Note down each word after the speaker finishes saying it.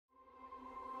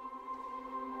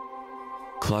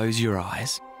Close your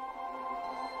eyes.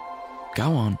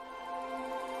 Go on.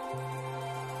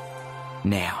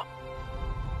 Now,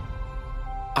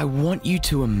 I want you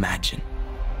to imagine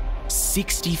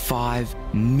 65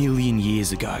 million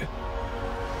years ago,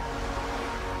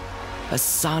 a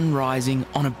sun rising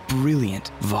on a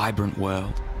brilliant, vibrant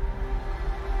world.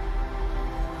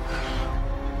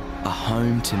 A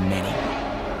home to many,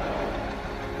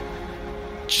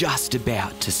 just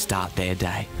about to start their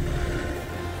day.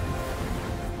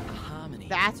 A harmony.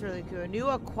 That's really cool. A new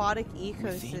aquatic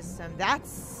ecosystem. That's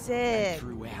sick.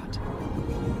 Throughout.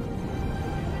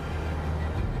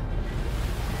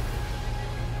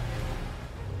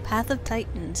 Path of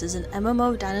Titans is an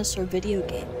MMO dinosaur video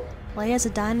game. Play as a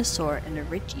dinosaur in a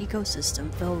rich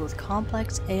ecosystem filled with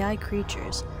complex AI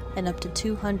creatures and up to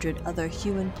 200 other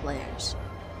human players.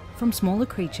 From smaller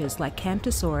creatures like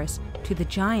Camptosaurus to the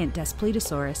giant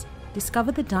Daspletosaurus,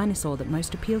 discover the dinosaur that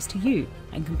most appeals to you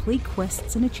and complete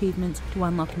quests and achievements to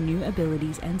unlock new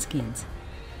abilities and skins.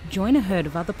 Join a herd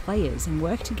of other players and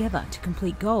work together to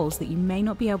complete goals that you may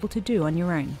not be able to do on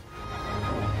your own.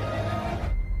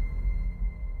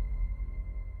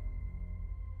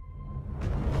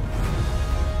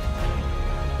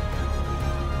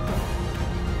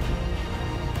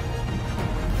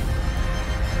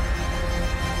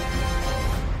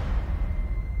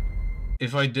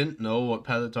 If I didn't know what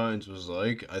Path of Titans was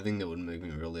like, I think that would make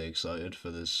me really excited for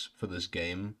this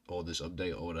game or this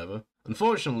update or whatever.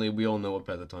 Unfortunately, we all know what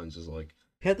Path of Titans is like.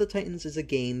 Path of Titans is a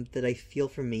game that I feel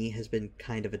for me has been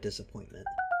kind of a disappointment.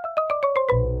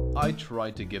 I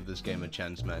tried to give this game a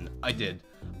chance, man. I did.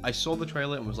 I saw the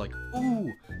trailer and was like, ooh,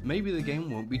 maybe the game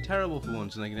won't be terrible for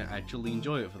once and I'm gonna actually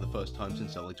enjoy it for the first time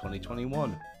since early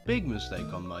 2021. Big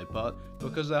mistake on my part,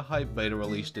 because their hype beta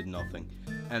release did nothing.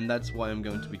 And that's why I'm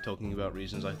going to be talking about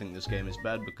reasons I think this game is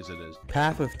bad, because it is.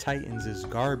 Path of Titans is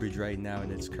garbage right now in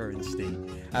its current state.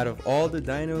 Out of all the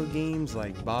dino games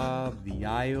like Bob, The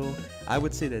Isle, I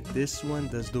would say that this one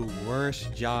does the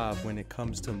worst job when it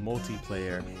comes to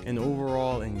multiplayer and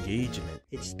overall engagement.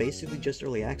 It's basically just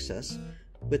early access,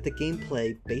 with the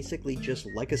gameplay basically just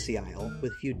Legacy Isle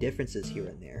with a few differences here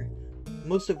and there,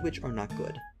 most of which are not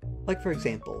good. Like for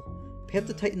example, Path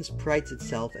of Titans prides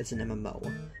itself as an MMO,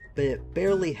 but it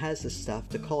barely has the stuff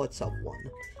to call itself one,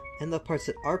 and the parts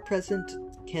that are present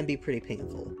can be pretty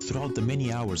painful. Throughout the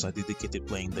many hours I dedicated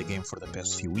playing the game for the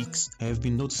past few weeks, I have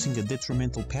been noticing a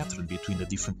detrimental pattern between the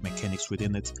different mechanics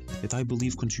within it that I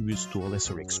believe contributes to a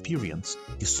lesser experience,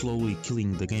 is slowly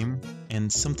killing the game,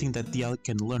 and something that the AI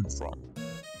can learn from.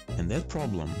 And that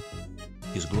problem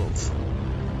is growth.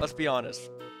 Let's be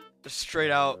honest, just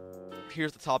straight out,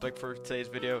 here's the topic for today's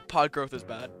video. Pod growth is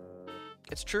bad.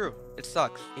 It's true, it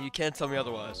sucks, and you can't tell me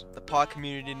otherwise. The pod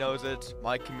community knows it,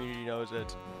 my community knows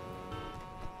it.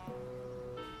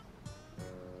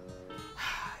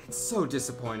 It's so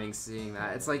disappointing seeing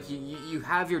that. It's like you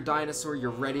have your dinosaur, you're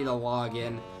ready to log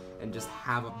in and just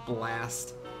have a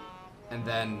blast, and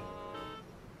then,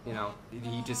 you know,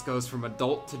 he just goes from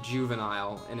adult to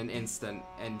juvenile in an instant,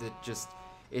 and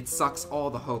it sucks all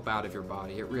the hope out of your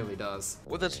body. It really does.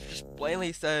 What this just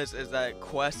plainly says is that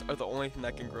quests are the only thing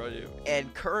that can grow you.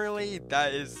 And currently,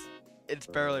 it's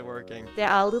barely working. There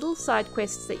are little side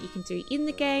quests that you can do in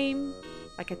the game.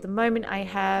 Like at the moment I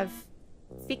have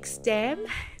Fix Dam,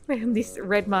 where this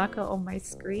red marker on my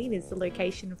screen is the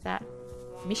location of that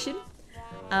mission.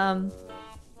 And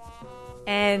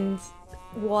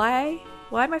why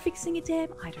am I fixing a dam?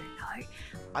 I don't know.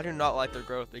 I do not like their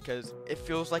growth because it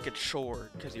feels like a chore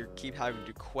because you keep having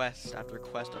to quest after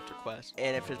quest after quest.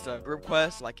 And if it's a group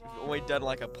quest, like if you've only done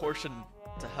like a portion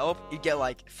to help, you get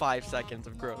like 5 seconds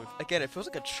of growth. Again, it feels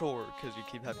like a chore because you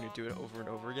keep having to do it over and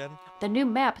over again. The new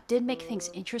map did make things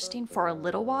interesting for a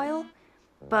little while,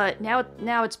 but now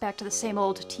it's back to the same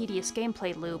old tedious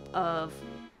gameplay loop of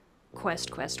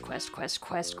quest,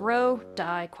 grow,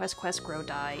 die, quest, grow,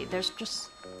 die. There's just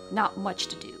not much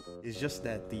to do. It's just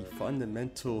that the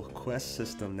fundamental quest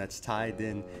system that's tied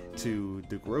in to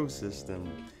the growth system,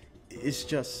 it's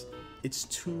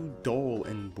too dull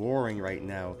and boring right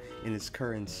now in its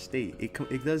current state.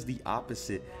 It does the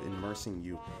opposite, immersing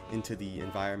you into the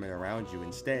environment around you.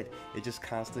 Instead, it just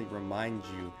constantly reminds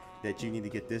you that you need to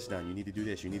get this done, you need to do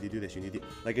this, you need to do this, you need to...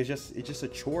 Like, it's just a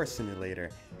chore simulator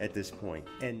at this point.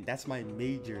 And that's my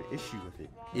major issue with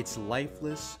it. It's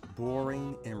lifeless,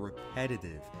 boring, and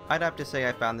repetitive. I'd have to say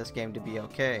I found this game to be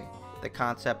okay. The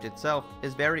concept itself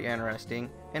is very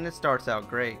interesting, and it starts out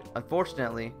great.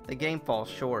 Unfortunately, the game falls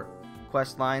short.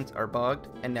 Quest lines are bugged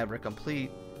and never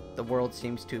complete. The world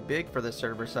seems too big for the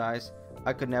server size.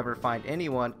 I could never find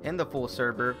anyone in the full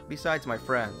server besides my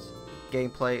friends.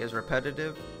 Gameplay is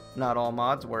repetitive. Not all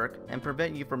mods work and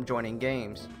prevent you from joining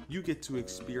games. You get to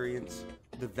experience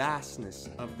the vastness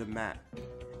of the map.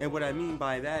 And what I mean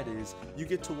by that is, you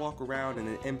get to walk around in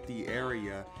an empty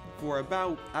area for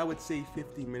about, I would say,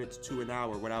 50 minutes to an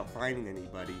hour without finding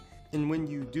anybody. And when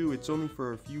you do, it's only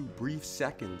for a few brief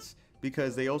seconds,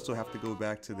 because they also have to go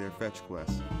back to their fetch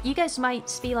quest. You guys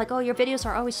might be like, oh, your videos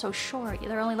are always so short.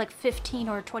 They're only like 15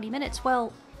 or 20 minutes.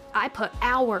 Well, I put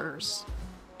hours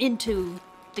into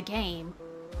the game,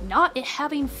 not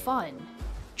having fun,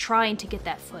 trying to get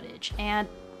that footage. And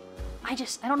I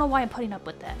don't know why I'm putting up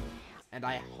with that. And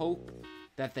I hope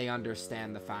that they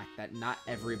understand the fact that not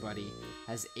everybody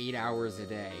has 8 hours a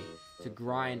day to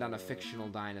grind on a fictional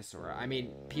dinosaur. I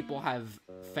mean, people have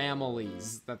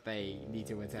families that they need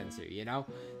to attend to, you know?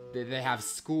 They have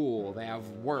school, they have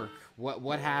work,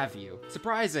 what have you.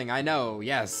 Surprising, I know,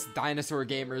 yes, dinosaur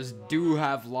gamers do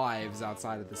have lives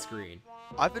outside of the screen.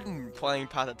 I've been playing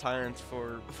Path of Titans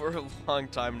for a long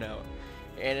time now,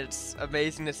 and it's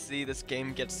amazing to see this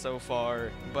game get so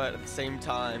far, but at the same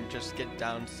time just get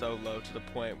down so low to the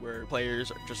point where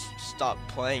players just stop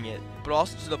playing it, but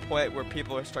also to the point where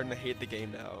people are starting to hate the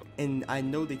game now. And I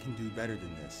know they can do better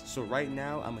than this, so right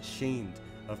now I'm ashamed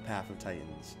of Path of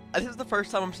Titans. This is the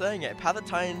first time I'm saying it. Path of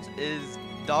Titans is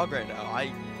dog right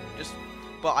now.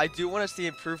 But I do want to see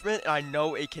improvement, and I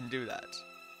know it can do that.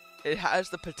 It has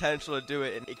the potential to do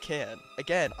it, and it can.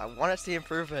 Again, I want to see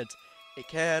improvement. It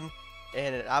can,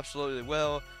 and it absolutely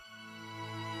will.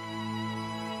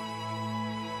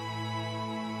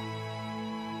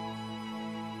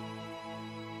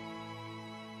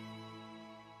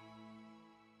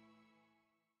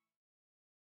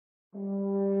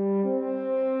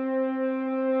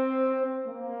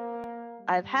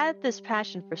 I've had this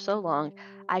passion for so long,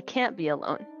 I can't be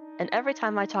alone. And every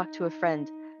time I talk to a friend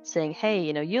saying, hey,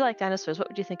 you like dinosaurs, what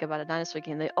would you think about a dinosaur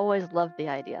game? They always love the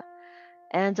idea.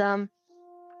 And,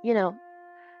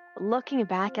 looking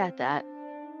back at that,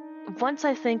 once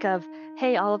I think of,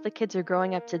 hey, all of the kids are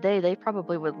growing up today, they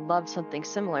probably would love something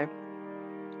similar.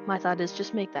 My thought is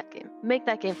just make that game. Make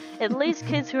that game. At least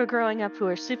kids who are growing up who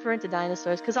are super into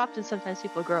dinosaurs, because often sometimes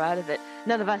people grow out of it.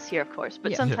 None of us here, of course,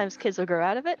 but sometimes kids will grow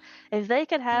out of it. If they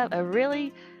could have a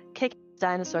really kick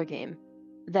dinosaur game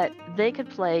that they could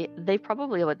play, they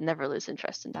probably would never lose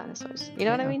interest in dinosaurs. You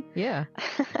know what I mean? Yeah.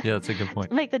 Yeah, that's a good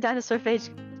point. Make the dinosaur phase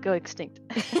go extinct.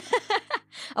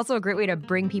 Also a great way to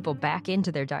bring people back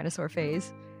into their dinosaur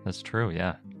phase. That's true,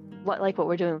 yeah. What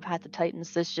we're doing with Path of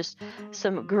Titans, there's just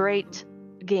some great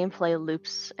gameplay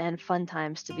loops and fun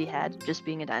times to be had just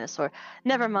being a dinosaur.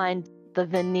 Never mind the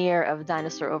veneer of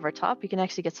dinosaur over top. You can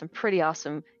actually get some pretty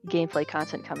awesome gameplay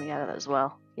content coming out of that as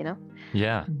well,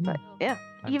 Yeah. But yeah,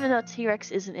 even though T-Rex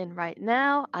isn't in right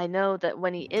now, I know that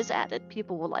when he is added,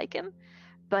 people will like him,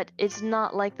 but it's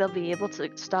not like they'll be able to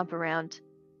stomp around,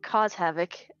 cause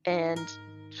havoc, and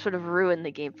sort of ruin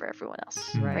the game for everyone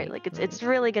else, right? Like it's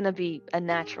really going to be a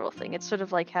natural thing. It's sort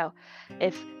of like how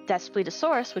if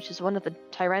Daspletosaurus, which is one of the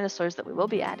tyrannosaurs that we will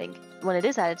be adding, when it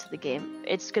is added to the game,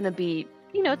 it's going to be,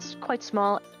 it's quite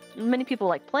small. Many people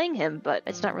like playing him, but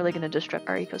it's not really going to disrupt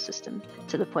our ecosystem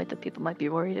to the point that people might be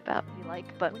worried about.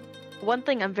 But one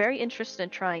thing I'm very interested in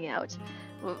trying out,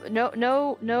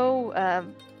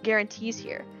 no guarantees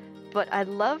here, but I'd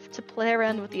love to play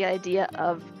around with the idea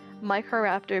of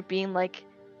Microraptor being like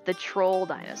the troll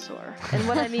dinosaur. And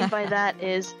what I mean by that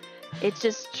is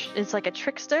it's like a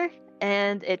trickster,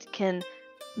 and it can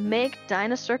make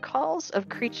dinosaur calls of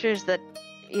creatures that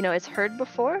it's heard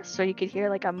before. So you could hear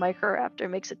like a Microraptor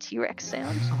makes a T-Rex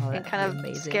sound and kind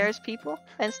of scares people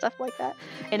and stuff like that.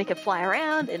 And it can fly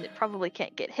around, and it probably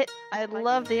can't get hit. I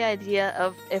love the idea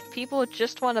of if people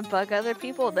just want to bug other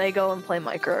people, they go and play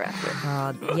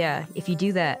Microraptor. Yeah, if you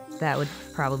do that, that would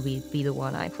probably be the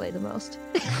one I play the most.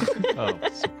 Oh,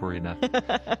 Sabrina.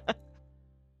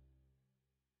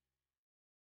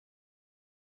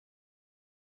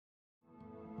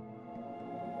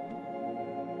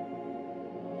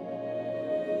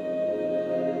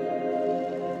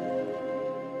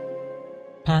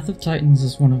 Path of Titans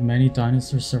is one of many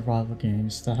dinosaur survival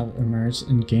games that have emerged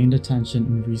and gained attention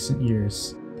in recent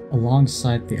years,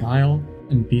 alongside The Isle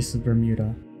and Beasts of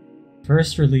Bermuda.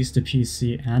 First released to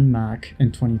PC and Mac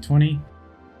in 2020,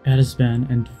 it has been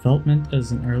in development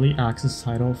as an early access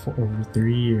title for over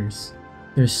 3 years.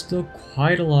 There's still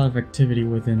quite a lot of activity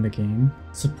within the game,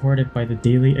 supported by the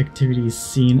daily activities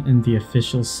seen in the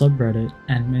official subreddit,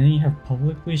 and many have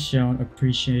publicly shown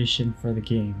appreciation for the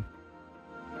game.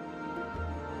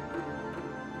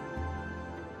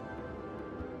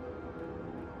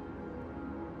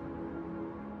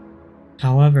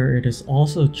 However, However, it is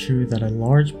also true that a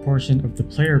large portion of the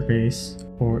player base,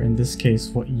 or in this case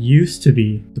what used to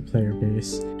be the player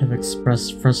base, have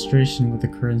expressed frustration with the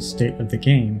current state of the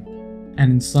game,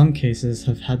 and in some cases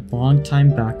have had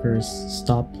long-time backers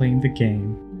stop playing the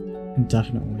game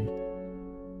indefinitely.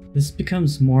 This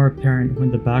becomes more apparent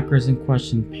when the backers in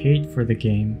question paid for the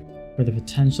game for the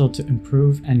potential to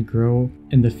improve and grow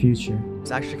in the future.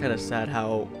 It's actually kind of sad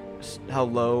how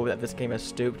low that this game has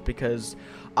stooped, because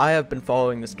I have been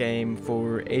following this game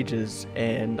for ages,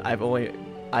 and I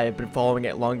have been following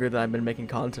it longer than I've been making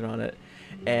content on it,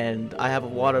 and I have a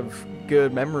lot of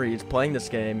good memories playing this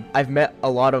game. I've met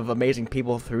a lot of amazing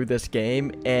people through this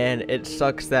game, and it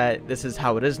sucks that this is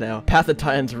how it is now. Path of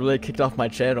Titans really kicked off my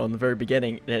channel in the very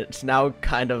beginning, and it's now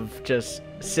kind of just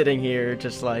sitting here,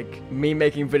 just like me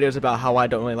making videos about how I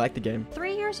don't really like the game.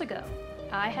 3 years ago,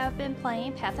 I have been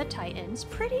playing Path of Titans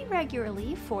pretty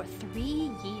regularly for 3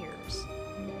 years.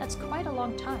 That's quite a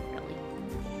long time, really.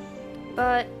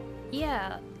 But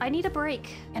yeah, I need a break.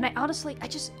 And I honestly,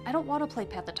 I don't want to play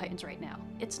Path of Titans right now.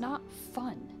 It's not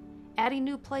fun. Adding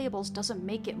new playables doesn't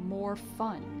make it more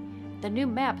fun. The new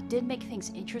map did make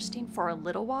things interesting for a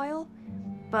little while,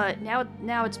 but now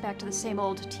it's back to the same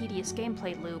old tedious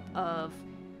gameplay loop of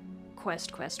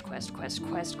quest,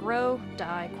 grow,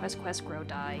 die, quest, grow,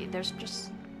 die. There's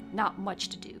just not much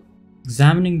to do.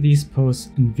 Examining these posts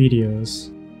and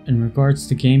videos, in regards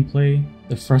to gameplay,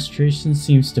 the frustration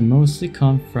seems to mostly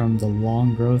come from the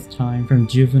long growth time from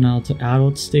juvenile to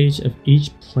adult stage of each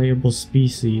playable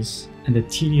species, and the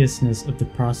tediousness of the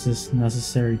process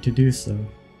necessary to do so.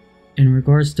 In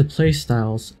regards to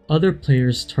playstyles, other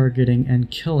players targeting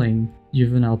and killing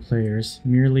juvenile players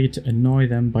merely to annoy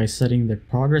them by setting their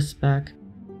progress back,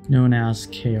 known as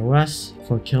KOS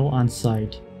for kill on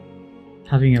sight.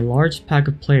 Having a large pack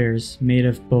of players made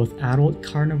of both adult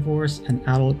carnivores and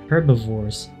adult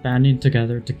herbivores banding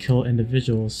together to kill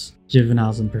individuals,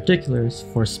 juveniles in particular,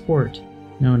 for sport,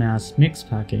 known as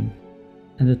mixpacking,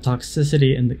 and the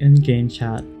toxicity in the in-game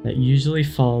chat that usually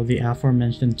follow the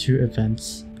aforementioned two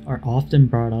events are often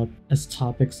brought up as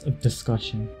topics of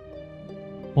discussion.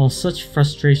 While such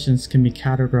frustrations can be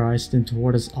categorized into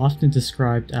what is often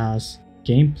described as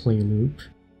gameplay loop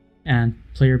and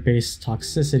player-based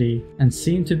toxicity, and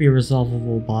seem to be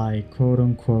resolvable by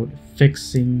quote-unquote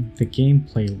fixing the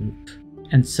gameplay loop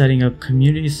and setting up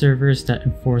community servers that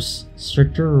enforce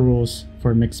stricter rules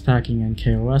for mixpacking and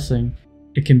KOSing,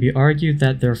 it can be argued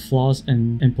that there are flaws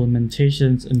in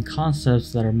implementations and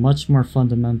concepts that are much more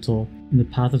fundamental in the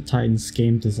Path of Titans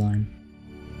game design.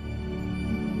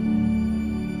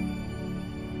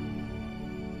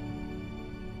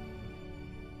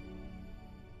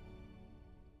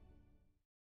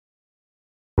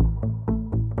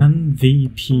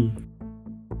 MVP,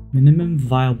 Minimum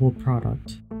Viable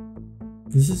Product.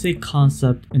 This is a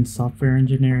concept in software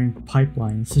engineering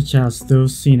pipelines such as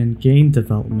those seen in game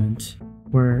development,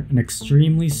 where an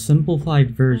extremely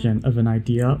simplified version of an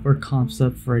idea or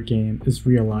concept for a game is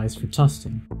realized for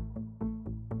testing.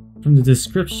 From the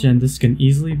description, this can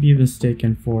easily be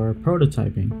mistaken for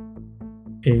prototyping.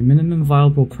 A minimum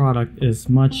viable product is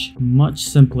much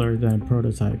simpler than a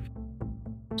prototype.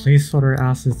 Placeholder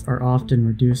assets are often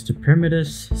reduced to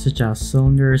primitives such as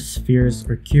cylinders, spheres,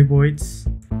 or cuboids.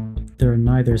 There are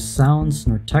neither sounds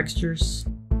nor textures.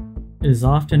 It is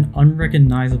often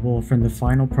unrecognizable from the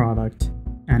final product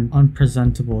and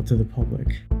unpresentable to the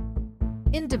public.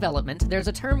 In development, there's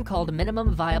a term called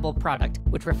minimum viable product,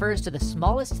 which refers to the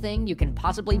smallest thing you can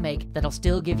possibly make that'll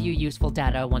still give you useful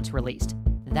data once released.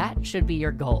 That should be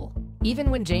your goal.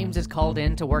 Even when James is called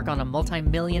in to work on a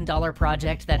multi-million-dollar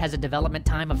project that has a development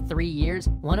time of 3 years,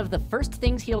 one of the first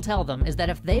things he'll tell them is that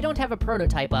if they don't have a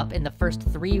prototype up in the first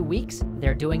 3 weeks,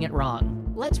 they're doing it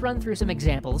wrong. Let's run through some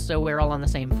examples so we're all on the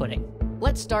same footing.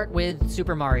 Let's start with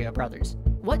Super Mario Bros.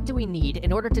 What do we need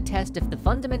in order to test if the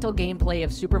fundamental gameplay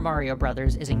of Super Mario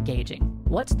Bros. Is engaging?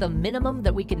 What's the minimum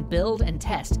that we can build and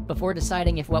test before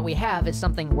deciding if what we have is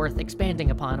something worth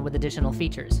expanding upon with additional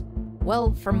features?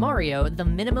 Well, for Mario, the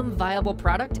minimum viable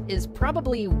product is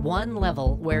probably one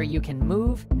level where you can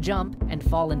move, jump, and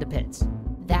fall into pits.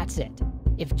 That's it.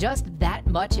 If just that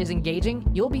much is engaging,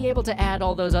 you'll be able to add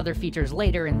all those other features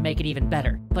later and make it even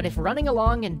better. But if running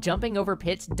along and jumping over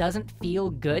pits doesn't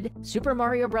feel good, Super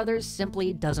Mario Bros.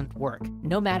 Simply doesn't work,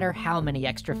 no matter how many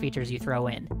extra features you throw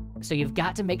in. So you've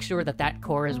got to make sure that that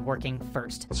core is working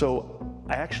first. So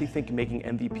I actually think making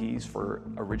MVPs for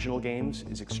original games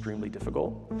is extremely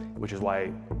difficult, which is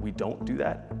why we don't do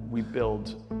that. We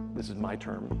build, this is my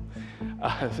term,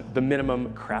 the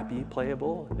minimum crappy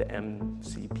playable, the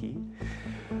MCP.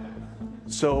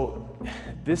 So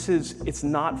it's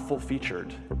not full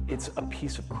featured, it's a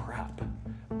piece of crap.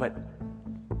 but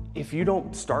if you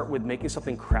don't start with making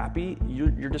something crappy,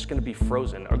 you're just going to be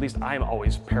frozen, or at least I'm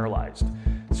always paralyzed.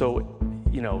 So,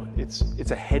 you know,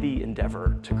 it's a heady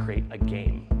endeavor to create a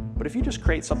game. But if you just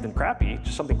create something crappy,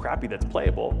 that's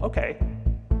playable, okay,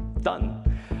 done.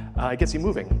 It gets you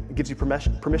moving. It gives you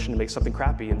permission to make something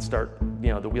crappy and start, you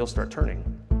know, the wheels start turning.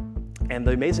 And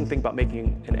the amazing thing about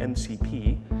making an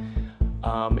MCP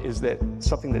is that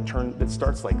something that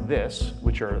starts like this,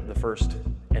 which are the first,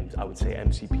 and I would say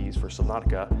MCPs for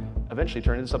Subnautica, eventually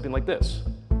turn into something like this.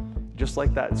 Just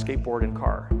like that skateboard and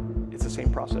car. It's the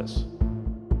same process.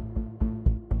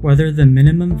 Whether the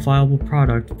minimum viable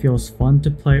product feels fun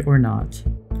to play or not,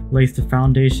 lays the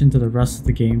foundation to the rest of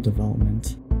the game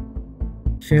development.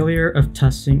 Failure of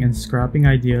testing and scrapping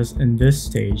ideas in this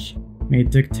stage may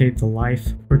dictate the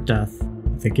life or death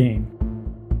of the game.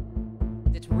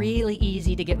 It's really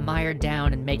easy to get mired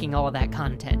down in making all of that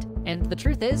content. And the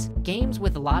truth is, games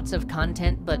with lots of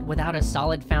content but without a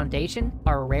solid foundation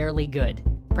are rarely good.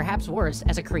 Perhaps worse,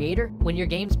 as a creator, when your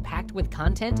game's packed with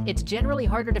content, it's generally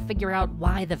harder to figure out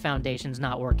why the foundation's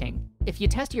not working. If you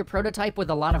test your prototype with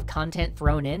a lot of content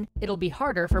thrown in, it'll be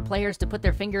harder for players to put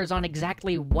their fingers on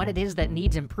exactly what it is that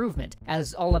needs improvement,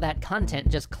 as all of that content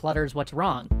just clutters what's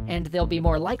wrong, and they'll be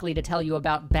more likely to tell you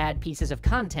about bad pieces of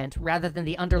content rather than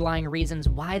the underlying reasons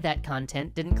why that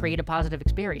content didn't create a positive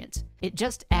experience. It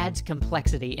just adds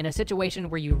complexity in a situation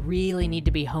where you really need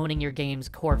to be honing your game's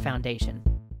core foundation.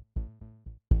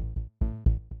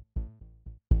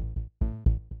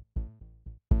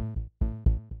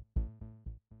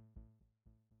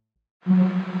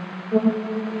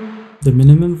 The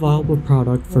minimum viable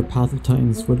product for Path of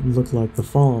Titans would look like the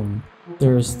following.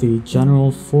 There is the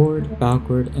general forward,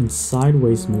 backward, and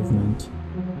sideways movement,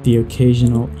 the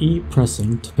occasional E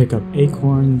pressing to pick up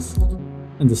acorns,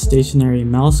 and the stationary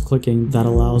mouse clicking that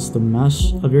allows the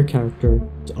mesh of your character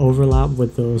to overlap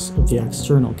with those of the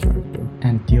external character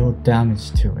and deal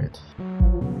damage to it.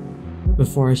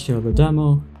 Before I share the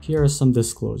demo, here are some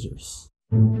disclosures.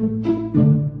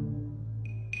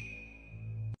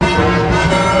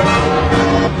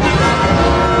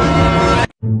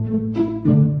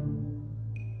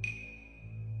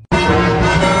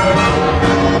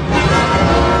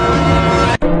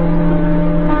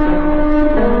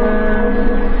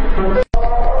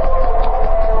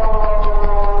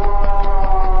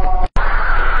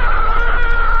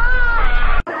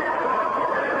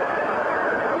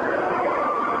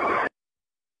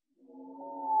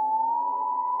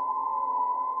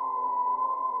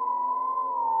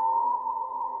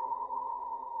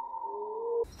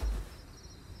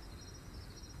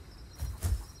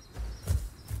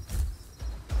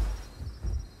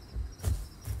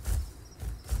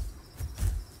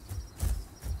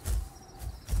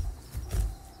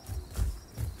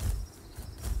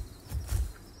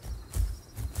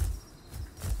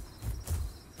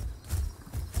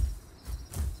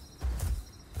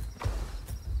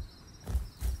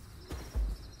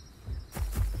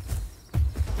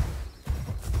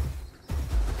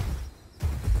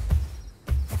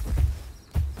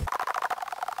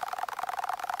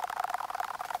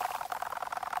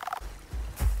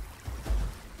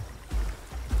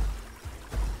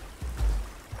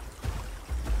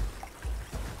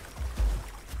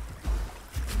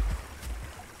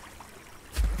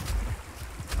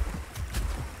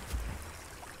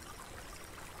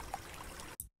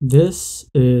 This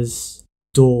is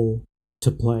dull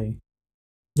to play.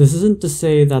 This isn't to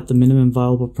say that the minimum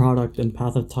viable product in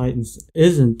Path of Titans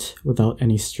isn't without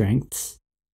any strengths.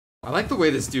 I like the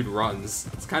way this dude runs.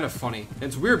 It's kind of funny. And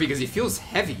it's weird because he feels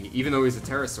heavy, even though he's a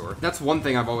pterosaur. That's one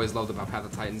thing I've always loved about Path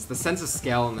of Titans. The sense of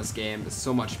scale in this game is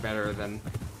so much better than...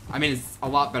 I mean, it's a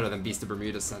lot better than Beast of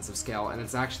Bermuda's sense of scale, and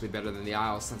it's actually better than the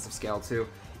Isle's sense of scale, too.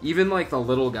 Even, like, the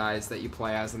little guys that you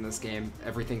play as in this game,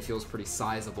 everything feels pretty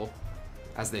sizable.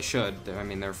 As they should. I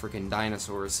mean, they're freaking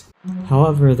dinosaurs.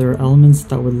 However, there are elements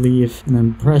that would leave an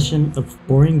impression of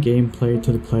boring gameplay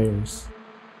to the players.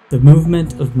 The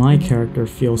movement of my character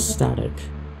feels static.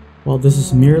 While this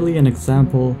is merely an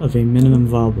example of a minimum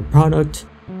viable product,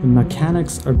 the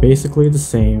mechanics are basically the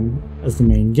same as the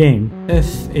main game,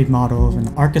 if a model of an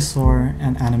archosaur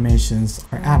and animations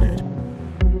are added.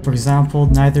 For example,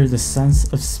 neither the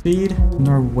sense of speed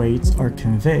nor weight are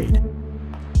conveyed.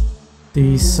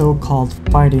 The so-called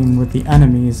fighting with the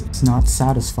enemies is not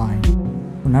satisfying.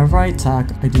 Whenever I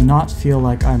attack, I do not feel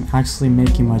like I'm actually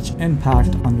making much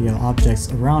impact on the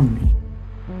objects around me.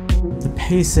 The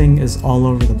pacing is all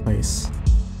over the place.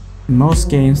 In most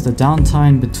games, the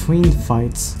downtime between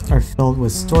fights are filled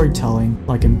with storytelling,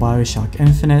 like in BioShock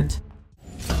Infinite,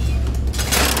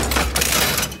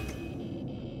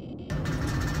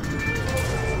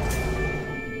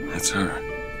 return.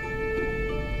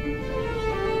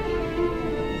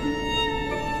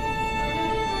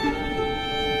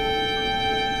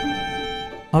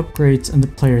 Upgrades in the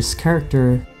player's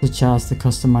character, such as the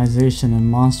customization in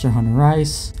Monster Hunter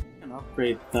Rise. I can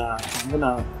upgrade that.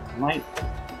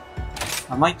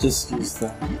 I might just use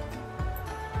that.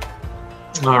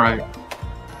 Alright.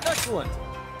 Excellent.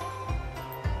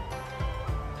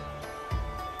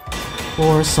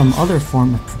 Or some other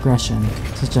form of progression,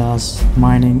 such as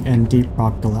mining in Deep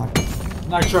Rock Galactic.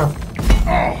 Nitro!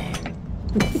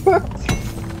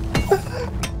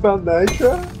 Found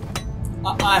Nitro?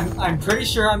 I'm pretty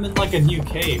sure I'm in like a new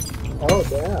cave. Oh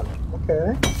damn.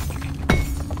 Okay.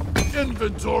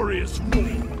 Inventory is full.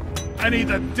 I need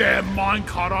the damn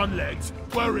minecart on legs.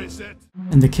 Where is it?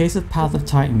 In the case of Path of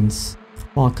Titans,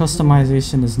 while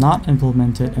customization is not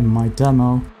implemented in my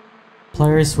demo,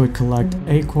 players would collect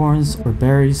acorns or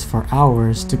berries for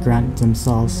hours to grant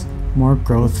themselves more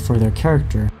growth for their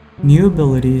character, new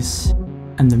abilities,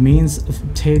 and the means of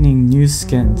obtaining new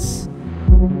skins.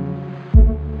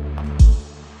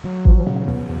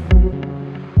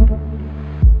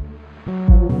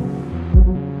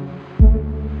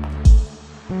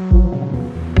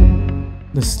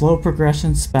 The slow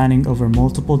progression spanning over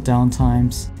multiple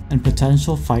downtimes and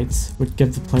potential fights would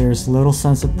give the players little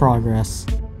sense of progress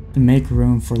and make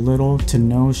room for little to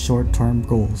no short-term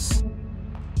goals.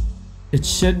 It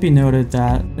should be noted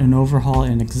that an overhaul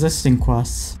in existing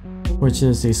quests, which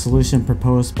is a solution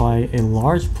proposed by a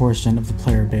large portion of the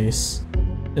player base,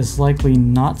 is likely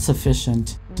not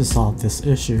sufficient to solve this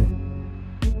issue,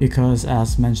 because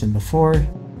as mentioned before,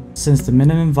 since the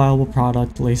minimum viable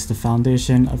product lays the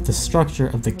foundation of the structure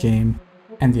of the game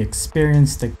and the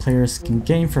experience that players can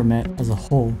gain from it as a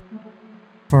whole.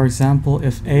 For example,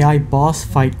 if AI boss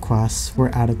fight quests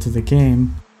were added to the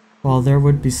game, while there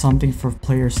would be something for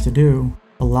players to do,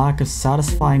 a lack of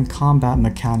satisfying combat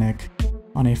mechanic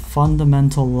on a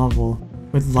fundamental level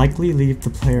would likely leave the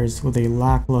players with a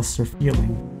lackluster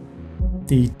feeling.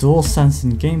 The dual sense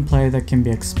in gameplay that can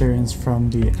be experienced from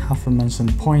the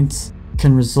aforementioned points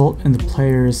can result in the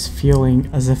players feeling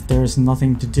as if there is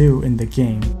nothing to do in the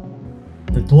game.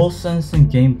 The dual sense in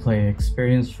gameplay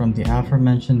experienced from the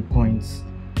aforementioned points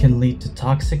can lead to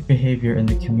toxic behavior in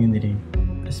the community,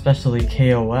 especially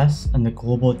KOS and the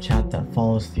global chat that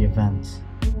follows the event,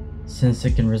 since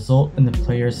it can result in the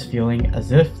players feeling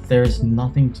as if there is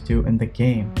nothing to do in the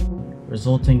game,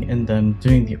 resulting in them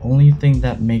doing the only thing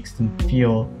that makes them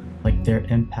feel like they're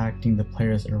impacting the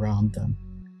players around them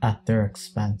at their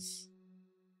expense.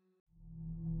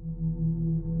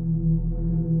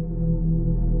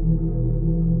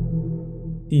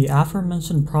 The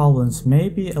aforementioned problems may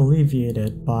be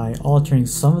alleviated by altering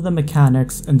some of the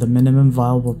mechanics in the minimum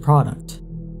viable product.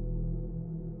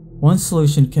 One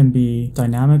solution can be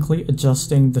dynamically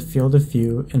adjusting the field of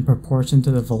view in proportion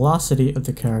to the velocity of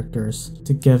the characters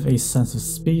to give a sense of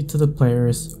speed to the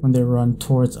players when they run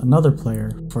towards another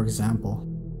player, for example.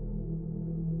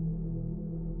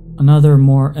 Another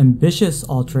more ambitious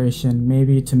alteration may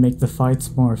be to make the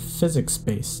fights more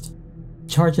physics-based.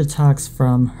 Charge attacks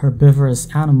from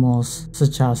herbivorous animals,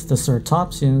 such as the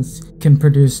ceratopsians, can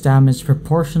produce damage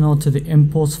proportional to the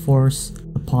impulse force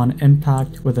upon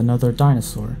impact with another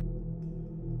dinosaur.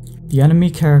 The enemy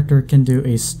character can do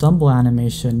a stumble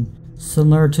animation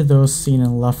similar to those seen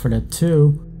in Left 4 Dead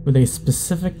 2 with a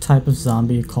specific type of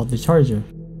zombie called the Charger.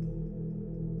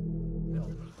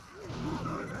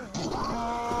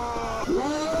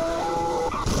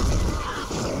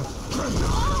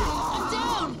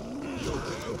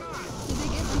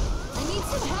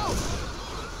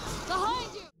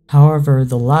 However,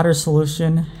 the latter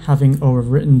solution, having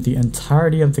overwritten the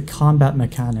entirety of the combat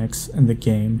mechanics in the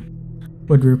game,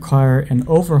 would require an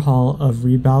overhaul of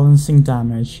rebalancing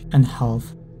damage and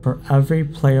health for every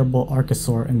playable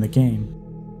archosaur in the game.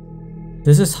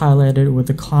 This is highlighted with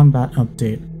the combat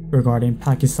update regarding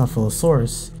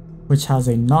pachycephalosaurus, which has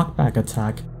a knockback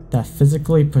attack that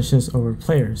physically pushes over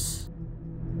players.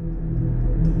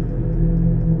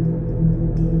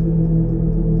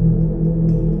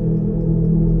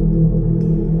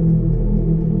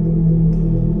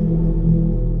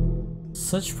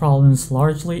 Such problems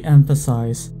largely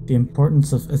emphasize the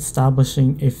importance of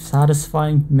establishing a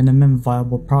satisfying minimum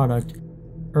viable product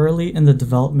early in the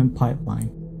development pipeline.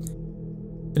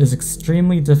 It is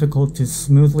extremely difficult to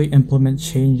smoothly implement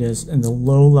changes in the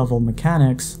low-level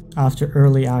mechanics after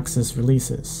early access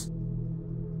releases.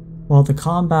 While the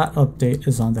combat update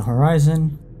is on the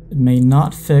horizon, it may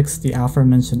not fix the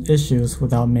aforementioned issues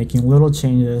without making little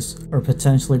changes or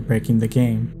potentially breaking the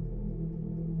game.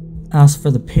 As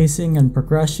for the pacing and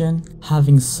progression,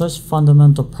 having such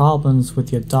fundamental problems with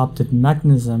the adopted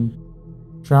mechanism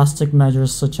drastic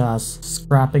measures such as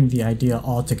scrapping the idea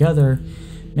altogether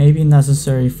may be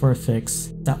necessary for a fix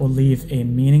that will leave a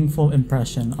meaningful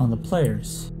impression on the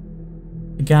players.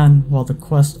 Again, while the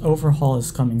quest overhaul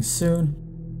is coming soon,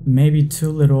 it may be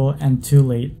too little and too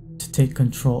late to take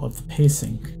control of the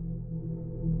pacing.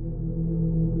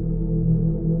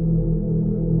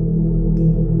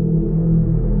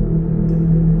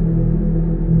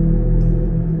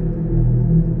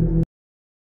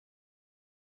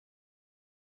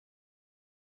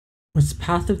 Was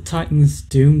Path of Titans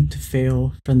doomed to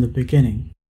fail from the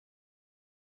beginning?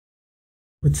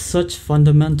 With such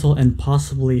fundamental and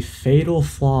possibly fatal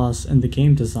flaws in the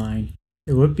game design,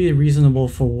 it would be reasonable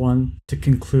for one to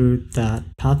conclude that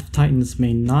Path of Titans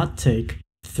may not take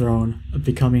the throne of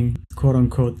becoming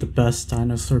quote-unquote the best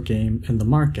dinosaur game in the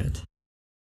market.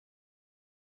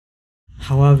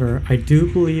 However, I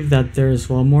do believe that there is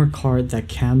one more card that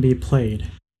can be played,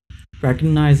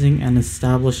 recognizing and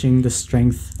establishing the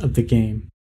strength of the game.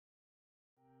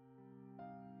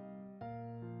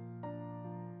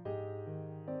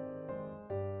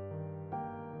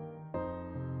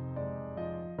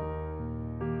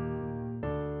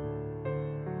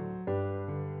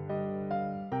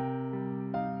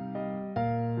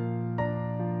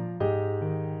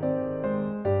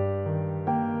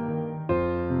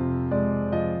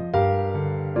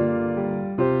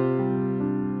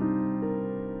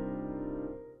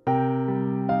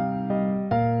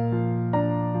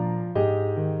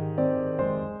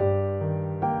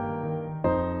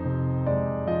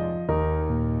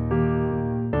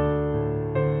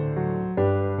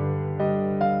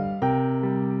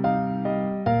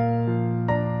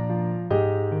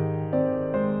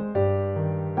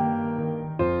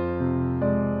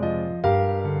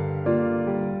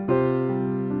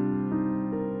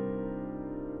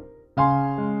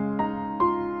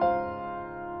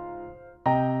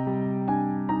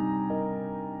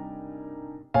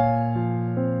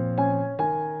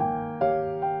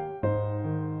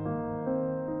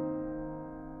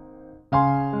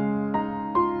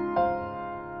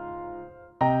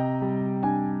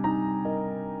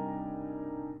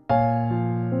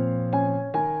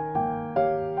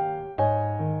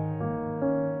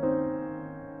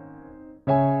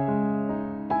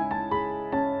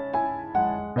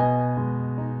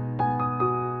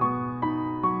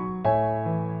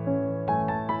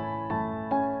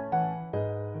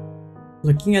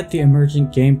 Looking at the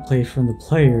emergent gameplay from the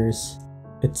players,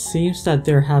 it seems that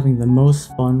they're having the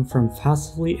most fun from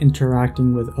passively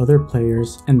interacting with other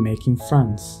players and making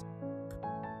friends.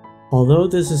 Although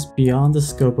this is beyond the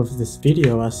scope of this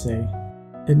video essay,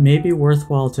 it may be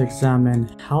worthwhile to examine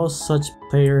how such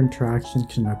player interaction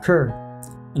can occur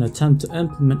and attempt to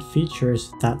implement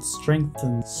features that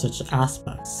strengthen such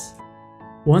aspects.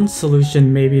 One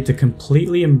solution may be to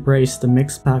completely embrace the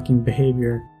mixpacking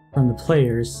behavior from the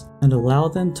players and allow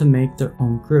them to make their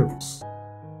own groups.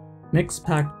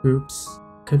 Mixpacked groups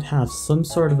could have some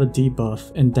sort of a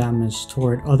debuff and damage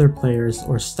toward other players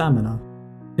or stamina.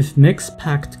 If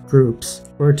mixpacked groups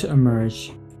were to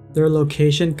emerge, their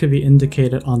location could be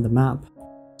indicated on the map,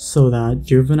 so that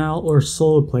juvenile or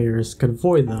solo players could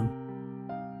avoid them.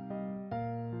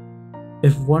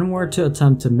 If one were to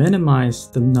attempt to minimize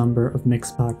the number of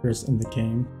mixpackers in the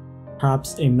game,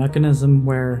 perhaps a mechanism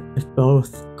where if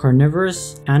both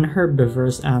carnivorous and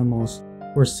herbivorous animals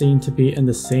were seen to be in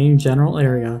the same general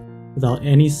area without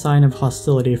any sign of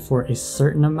hostility for a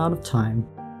certain amount of time,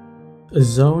 a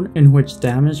zone in which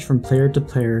damage from player to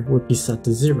player would be set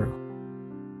to 0.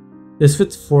 This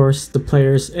would force the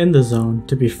players in the zone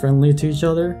to be friendly to each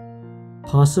other,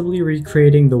 possibly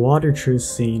recreating the Water Truce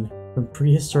scene from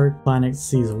Prehistoric Planet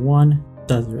Season 1,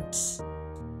 Deserts.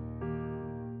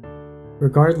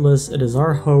 Regardless, it is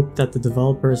our hope that the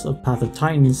developers of Path of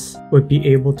Titans would be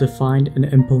able to find and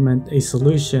implement a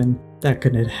solution that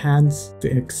could enhance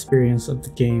the experience of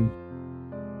the game